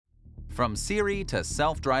From Siri to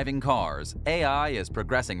self-driving cars, AI is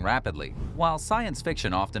progressing rapidly. While science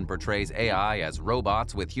fiction often portrays AI as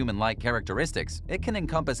robots with human-like characteristics, it can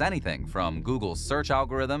encompass anything from Google's search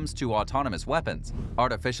algorithms to autonomous weapons.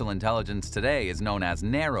 Artificial intelligence today is known as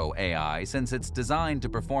narrow AI since it's designed to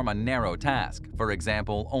perform a narrow task, for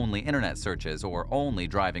example, only internet searches or only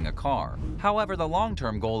driving a car. However, the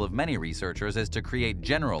long-term goal of many researchers is to create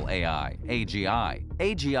general AI, AGI.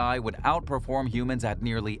 AGI would outperform humans at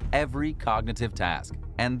nearly every cognitive task,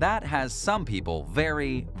 and that has some people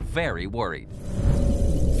very, very worried.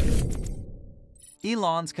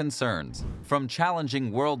 Elon's concerns. From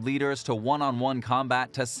challenging world leaders to one-on-one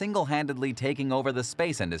combat to single-handedly taking over the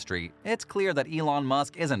space industry, it's clear that Elon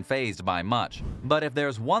Musk isn't fazed by much. But if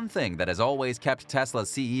there's one thing that has always kept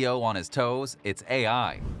Tesla's CEO on his toes, it's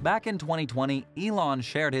AI. Back in 2020, Elon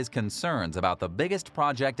shared his concerns about the biggest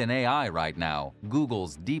project in AI right now,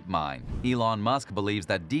 Google's DeepMind. Elon Musk believes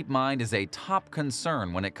that DeepMind is a top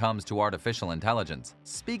concern when it comes to artificial intelligence.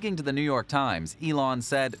 Speaking to the New York Times, Elon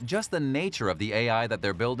said, "Just the nature of the AI that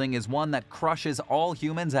they're building is one that crushes all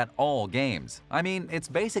humans at all games. I mean, it's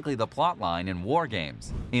basically the plotline in war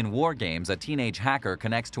games. In war games, a teenage hacker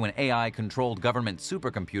connects to an AI-controlled government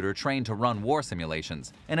supercomputer trained to run war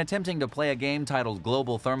simulations. In attempting to play a game titled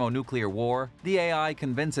Global Thermonuclear War, the AI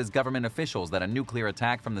convinces government officials that a nuclear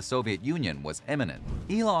attack from the Soviet Union was imminent."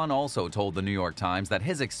 Elon also told the New York Times that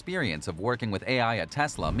his experience of working with AI at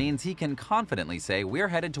Tesla means he can confidently say we're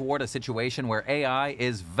headed toward a situation where AI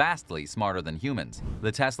is vastly smarter than humans.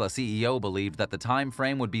 The Tesla CEO believed that the time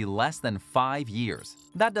frame would be less than 5 years.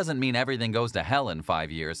 That doesn't mean everything goes to hell in 5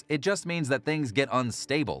 years, it just means that things get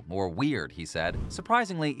unstable or weird, he said.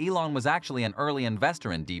 Surprisingly, Elon was actually an early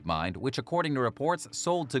investor in DeepMind, which according to reports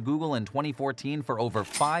sold to Google in 2014 for over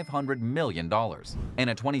 $500 million. In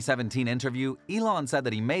a 2017 interview, Elon said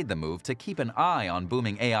that he made the move to keep an eye on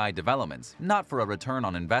booming AI developments, not for a return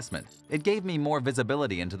on investment. "It gave me more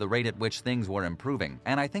visibility into the rate at which things were improving,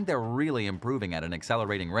 and I think they're really improving at an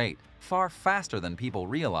accelerating rate. Far faster than people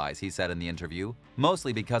realize," he said in the interview.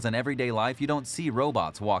 "Mostly because in everyday life you don't see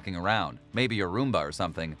robots walking around. Maybe a Roomba or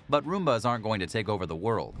something, but Roombas aren't going to take over the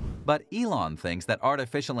world." But Elon thinks that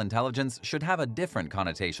artificial intelligence should have a different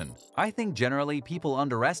connotation. "I think generally people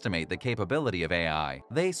underestimate the capability of AI.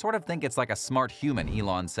 They sort of think it's like a smart human,"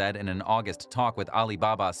 Elon said in an August talk with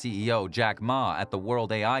Alibaba CEO Jack Ma at the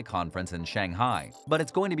World AI Conference in Shanghai. "But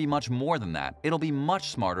it's going to be much more than that. It'll be much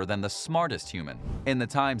smarter than the smartest human." In the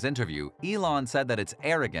Times interview, Elon said that it's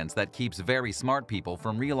arrogance that keeps very smart people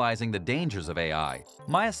from realizing the dangers of AI.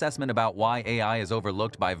 "My assessment about why AI is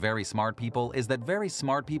overlooked by very smart people is that very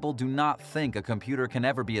smart people do not think a computer can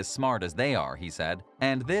ever be as smart as they are," he said.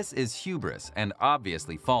 "And this is hubris and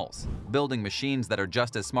obviously false. Building machines that are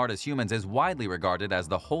just as smart as humans is widely regarded as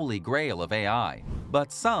the holy grail of AI.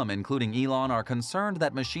 But some, including Elon, are concerned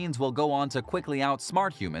that machines will go on to quickly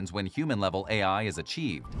outsmart humans when human-level AI is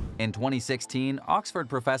achieved." In 2016, Oxford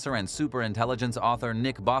professor and superintelligence author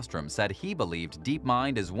Nick Bostrom said he believed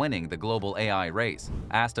DeepMind is winning the global AI race.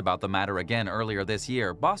 Asked about the matter again earlier this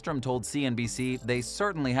year, Bostrom told CNBC they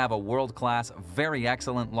certainly have a world-class, very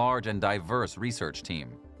excellent, large and diverse research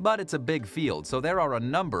team. But it's a big field, so there are a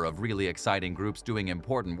number of really exciting groups doing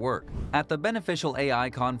important work. At the Beneficial AI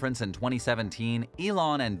conference in 2017,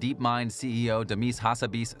 Elon and DeepMind CEO Demis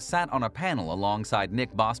Hassabis sat on a panel alongside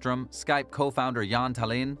Nick Bostrom, Skype co-founder Jan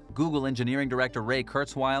Tallinn, Google engineering director Ray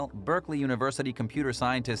Kurzweil, Berkeley University computer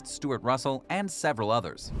scientist Stuart Russell, and several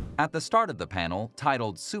others. At the start of the panel,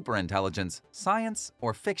 titled Superintelligence, Science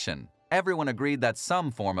or Fiction, everyone agreed that some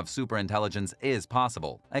form of superintelligence is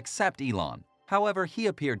possible, except Elon. However, he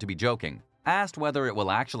appeared to be joking. Asked whether it will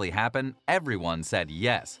actually happen, everyone said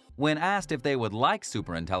yes. When asked if they would like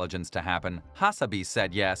superintelligence to happen, Hassabis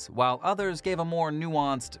said yes, while others gave a more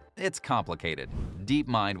nuanced, "It's complicated."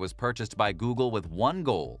 DeepMind was purchased by Google with one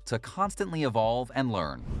goal: to constantly evolve and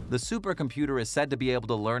learn. The supercomputer is said to be able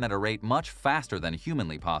to learn at a rate much faster than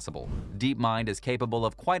humanly possible. DeepMind is capable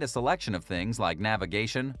of quite a selection of things like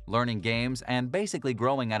navigation, learning games, and basically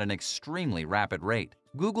growing at an extremely rapid rate.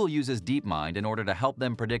 Google uses DeepMind in order to help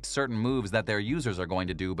them predict certain moves that their users are going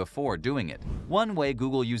to do before doing it. One way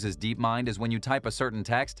Google uses DeepMind is when you type a certain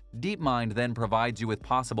text, DeepMind then provides you with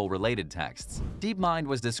possible related texts. DeepMind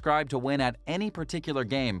was described to win at any particular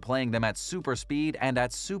game playing them at super speed and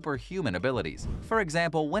at superhuman abilities. For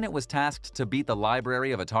example, when it was tasked to beat the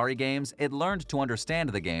library of Atari games, it learned to understand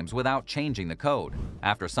the games without changing the code.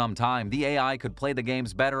 After some time, the AI could play the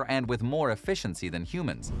games better and with more efficiency than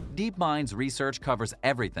humans. DeepMind's research covers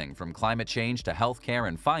everything from climate change to healthcare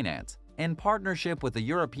and finance. In partnership with the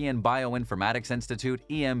European Bioinformatics Institute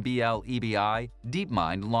 (EMBL-EBI),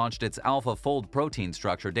 DeepMind launched its AlphaFold protein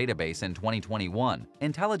structure database in 2021.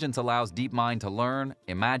 Intelligence allows DeepMind to learn,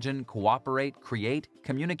 imagine, cooperate, create,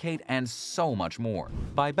 communicate, and so much more.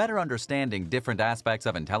 By better understanding different aspects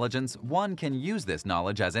of intelligence, one can use this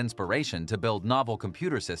knowledge as inspiration to build novel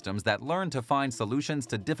computer systems that learn to find solutions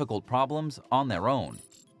to difficult problems on their own.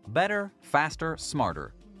 Better, faster,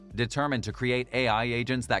 smarter. Determined to create AI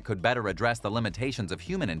agents that could better address the limitations of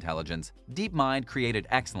human intelligence, DeepMind created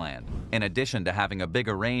Xland. In addition to having a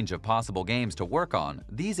bigger range of possible games to work on,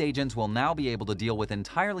 these agents will now be able to deal with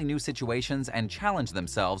entirely new situations and challenge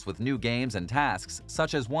themselves with new games and tasks,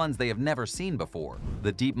 such as ones they have never seen before.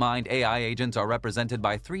 The DeepMind AI agents are represented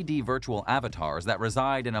by 3D virtual avatars that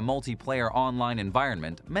reside in a multiplayer online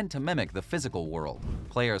environment meant to mimic the physical world.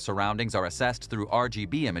 Player surroundings are assessed through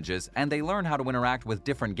RGB images, and they learn how to interact with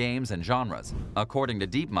different games and genres. According to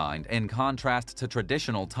DeepMind, in contrast to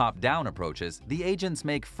traditional top-down approaches, the agents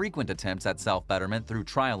make frequent attempts at self-betterment through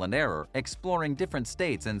trial and error, exploring different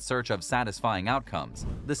states in search of satisfying outcomes.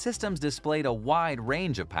 The systems displayed a wide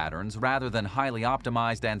range of patterns rather than highly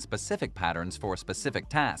optimized and specific patterns for specific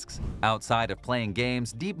tasks. Outside of playing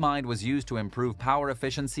games, DeepMind was used to improve power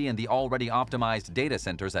efficiency in the already optimized data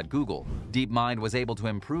centers at Google. DeepMind was able to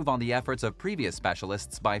improve on the efforts of previous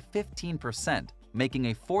specialists by 15%. Making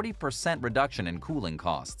a 40% reduction in cooling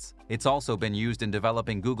costs. It's also been used in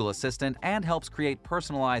developing Google Assistant and helps create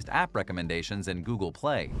personalized app recommendations in Google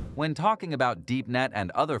Play. When talking about DeepNet and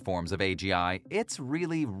other forms of AGI, it's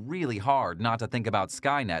really hard not to think about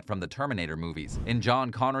Skynet from the Terminator movies. In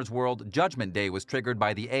John Connor's world, Judgment Day was triggered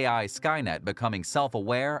by the AI Skynet becoming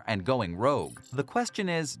self-aware and going rogue. The question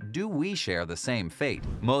is, do we share the same fate?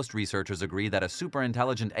 Most researchers agree that a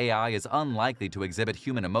superintelligent AI is unlikely to exhibit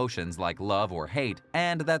human emotions like love or hate,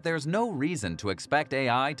 and that there's no reason to expect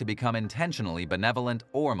AI to become intentionally benevolent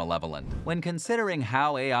or malevolent. When considering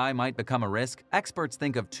how AI might become a risk, experts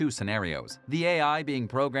think of two scenarios: the AI being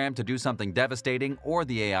programmed to do something devastating, or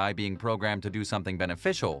the AI being programmed to do something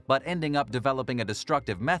beneficial, but ending up developing a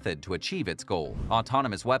destructive method to achieve its goal.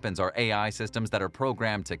 Autonomous weapons are AI systems that are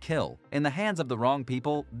programmed to kill. In the hands of the wrong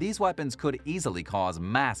people, these weapons could easily cause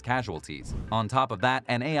mass casualties. On top of that,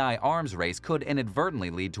 an AI arms race could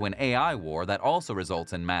inadvertently lead to an AI war that also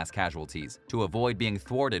results in mass casualties. To avoid being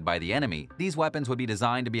thwarted by the enemy, these weapons would be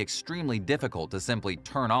designed to be extremely difficult to simply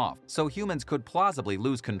turn off, so humans could plausibly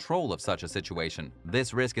lose control of such a situation.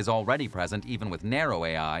 This risk is already present even with narrow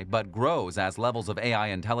AI, but grows as levels of AI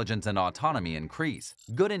intelligence and autonomy increase.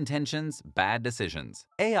 Good intentions, bad decisions.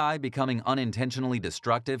 AI becoming unintentionally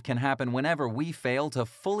destructive can happen whenever we fail to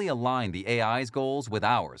fully align the AI's goals with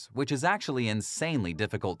ours, which is actually insanely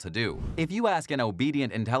difficult to do. If you ask an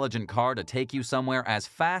obedient, intelligent car to take you somewhere as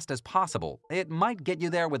fast as possible, it might get you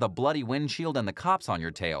there with a bloody windshield and the cops on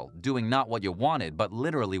your tail, doing not what you wanted, but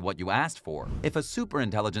literally what you asked for. If a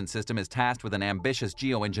superintelligent system is tasked with an ambitious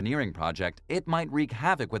geoengineering project, it might wreak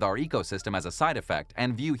havoc with our ecosystem as a side effect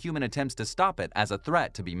and view human attempts to stop it as a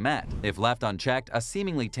threat to be met. If left unchecked, a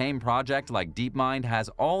seemingly tame project like DeepMind has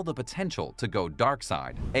all the potential to go dark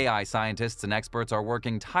side. AI scientists and experts are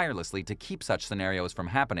working tirelessly to keep such scenarios from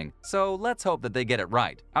happening, so let's hope that they get it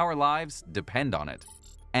right. Our lives depend on it.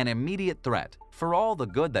 An immediate threat. For all the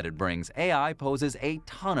good that it brings, AI poses a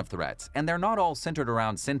ton of threats, and they're not all centered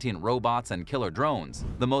around sentient robots and killer drones.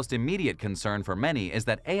 The most immediate concern for many is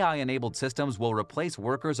that AI-enabled systems will replace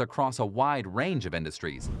workers across a wide range of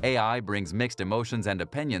industries. AI brings mixed emotions and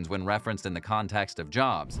opinions when referenced in the context of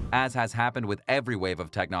jobs. As has happened with every wave of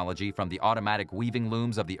technology, from the automatic weaving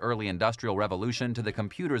looms of the early industrial revolution to the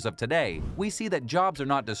computers of today, we see that jobs are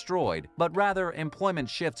not destroyed, but rather employment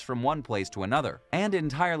shifts from one place to another, and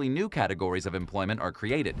entirely new categories of employment are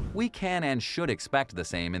created. We can and should expect the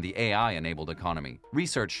same in the AI-enabled economy.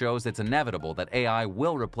 Research shows it's inevitable that AI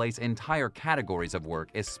will replace entire categories of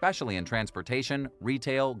work, especially in transportation,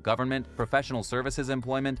 retail, government, professional services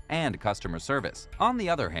employment, and customer service. On the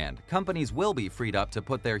other hand, companies will be freed up to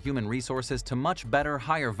put their human resources to much better,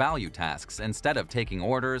 higher-value tasks instead of taking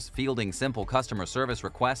orders, fielding simple customer service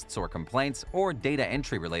requests or complaints, or data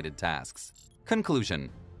entry-related tasks.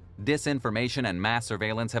 Conclusion. Disinformation and mass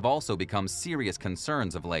surveillance have also become serious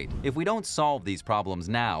concerns of late. If we don't solve these problems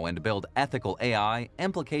now and build ethical AI,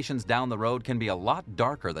 implications down the road can be a lot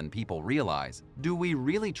darker than people realize. Do we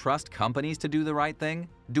really trust companies to do the right thing?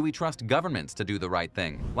 Do we trust governments to do the right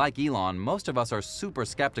thing? Like Elon, most of us are super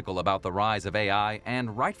skeptical about the rise of AI,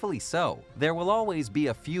 and rightfully so. There will always be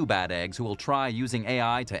a few bad eggs who will try using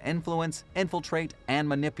AI to influence, infiltrate, and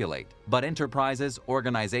manipulate. But enterprises,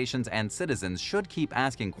 organizations, and citizens should keep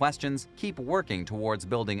asking questions, keep working towards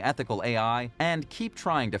building ethical AI, and keep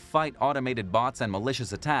trying to fight automated bots and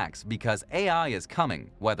malicious attacks, because AI is coming,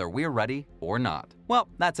 whether we're ready or not. Well,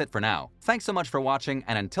 that's it for now. Thanks so much for watching,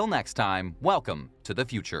 and until next time, welcome to the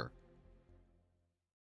future.